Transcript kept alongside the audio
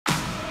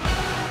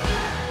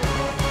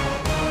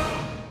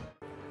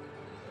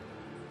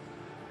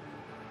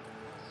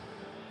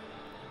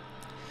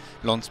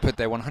Lens put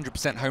their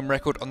 100% home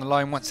record on the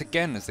line once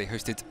again as they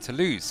hosted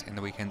Toulouse in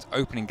the weekend's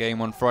opening game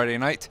on Friday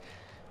night.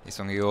 Les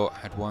Sangliers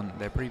had won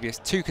their previous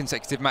 2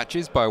 consecutive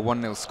matches by a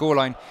 1-0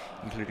 scoreline,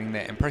 including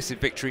their impressive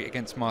victory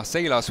against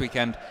Marseille last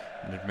weekend,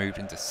 and had moved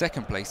into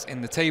 2nd place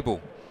in the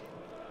table.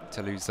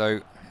 Toulouse,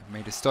 though,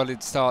 made a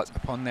solid start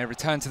upon their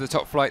return to the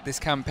top flight this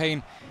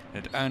campaign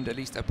and had earned at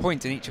least a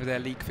point in each of their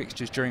league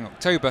fixtures during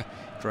October,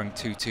 drawing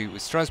 2-2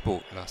 with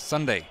Strasbourg last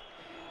Sunday.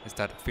 The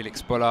Stade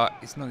Félix Bollard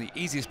is not the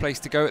easiest place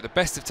to go at the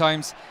best of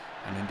times,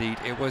 and indeed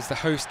it was the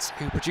hosts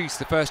who produced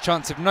the first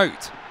chance of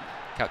note.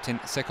 Captain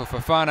Seko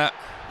FOFANA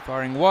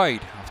firing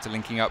wide after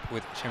linking up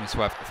with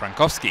Przemyslaw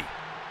FRANKOWSKI.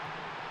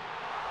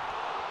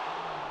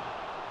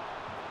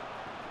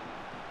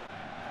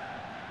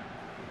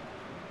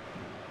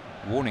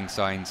 Warning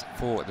signs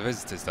for the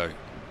visitors though.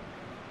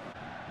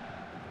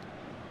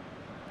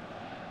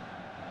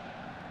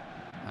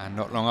 And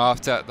not long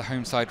after, the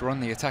home side were on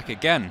the attack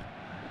again.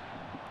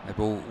 The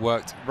ball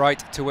worked right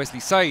to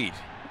Wesley,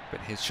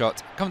 but his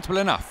shot comfortable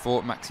enough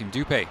for Maxime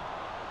DUPE.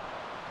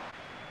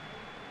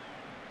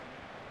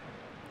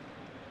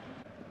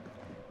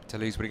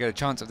 Toulouse would get a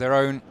chance of their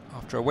own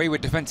after a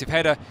wayward defensive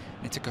header,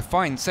 and it took a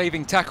fine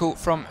saving tackle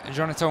from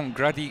Jonathan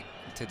GRADIT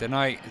to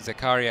deny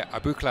Zakaria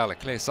Abouklal a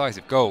clear sight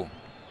of goal.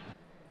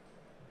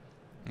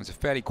 It was a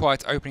fairly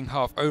quiet opening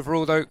half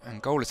overall though,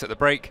 and goalless at the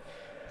break.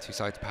 Two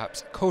sides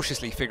perhaps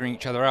cautiously figuring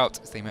each other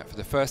out as they met for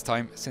the first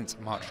time since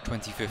March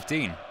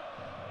 2015.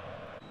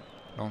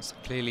 Lens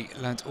clearly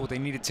learnt all they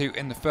needed to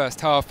in the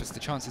first half, as the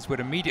chances would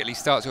immediately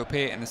start to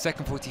appear in the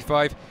second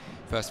 45.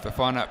 First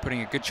FOFANA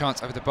putting a good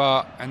chance over the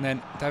bar, and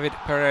then David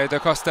Pereira da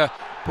Costa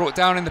brought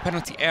down in the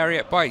penalty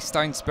area by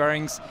Stein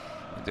Sperrings,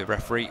 with the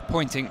referee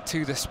pointing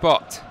to the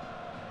spot.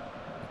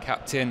 The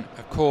captain,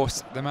 of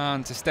course, the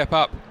man to step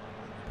up,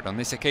 but on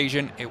this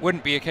occasion it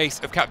wouldn't be a case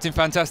of Captain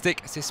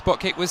Fantastic, as his spot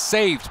kick was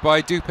saved by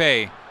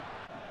DUPE.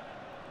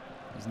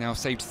 He's now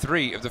saved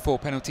 3 of the 4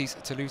 penalties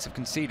Toulouse have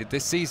conceded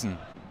this season.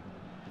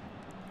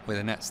 With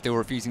the net still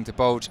refusing to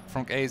bulge,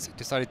 Frankkowskis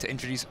decided to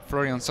introduce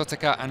Florian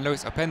Sotoka and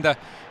Loïs OPENDA,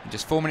 and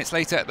just 4 minutes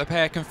later the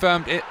pair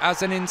confirmed it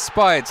as an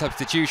inspired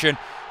substitution.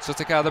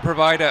 Sotoka, the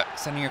provider,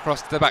 sending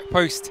across to the back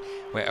post,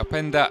 where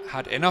OPENDA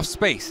had enough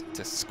space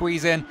to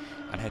squeeze in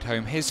and head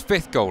home his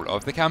 5th goal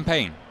of the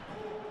campaign.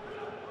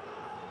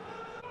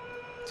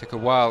 Took a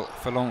while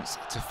for Lens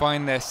to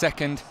find their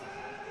second.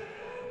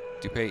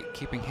 DUPE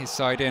keeping his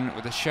side in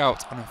with a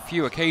shout on a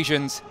few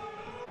occasions,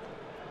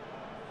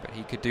 but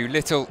he could do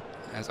little,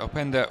 as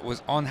OPENDA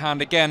was on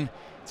hand again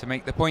to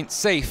make the point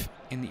safe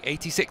in the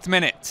 86th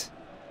minute.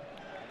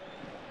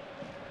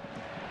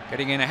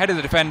 Getting in ahead of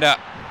the defender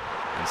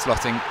and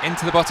slotting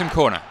into the bottom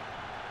corner.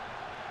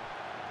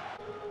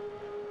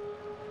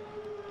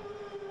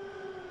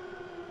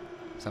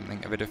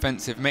 Something of a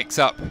defensive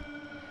mix-up.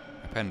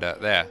 OPENDA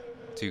there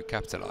to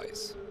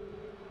capitalise.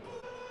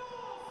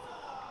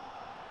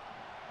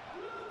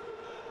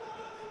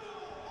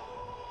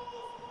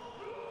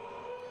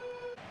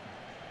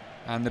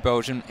 And the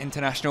Belgian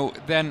international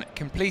then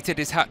completed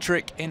his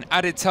hat-trick in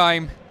added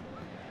time,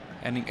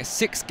 ending a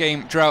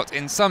 6-game drought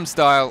in some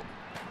style.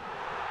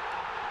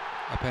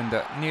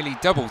 OPENDA nearly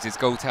doubles his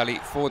goal tally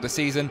for the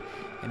season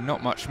in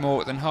not much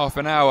more than half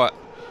an hour.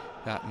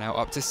 That now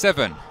up to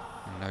 7,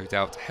 and no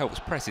doubt helps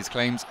press his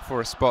claims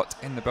for a spot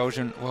in the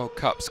Belgian World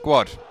Cup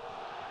squad.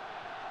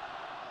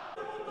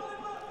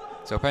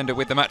 So OPENDA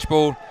with the match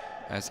ball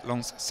as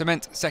Lens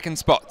cement 2nd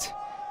spot.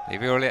 Les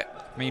Violettes,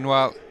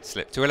 meanwhile,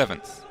 slip to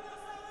 11th.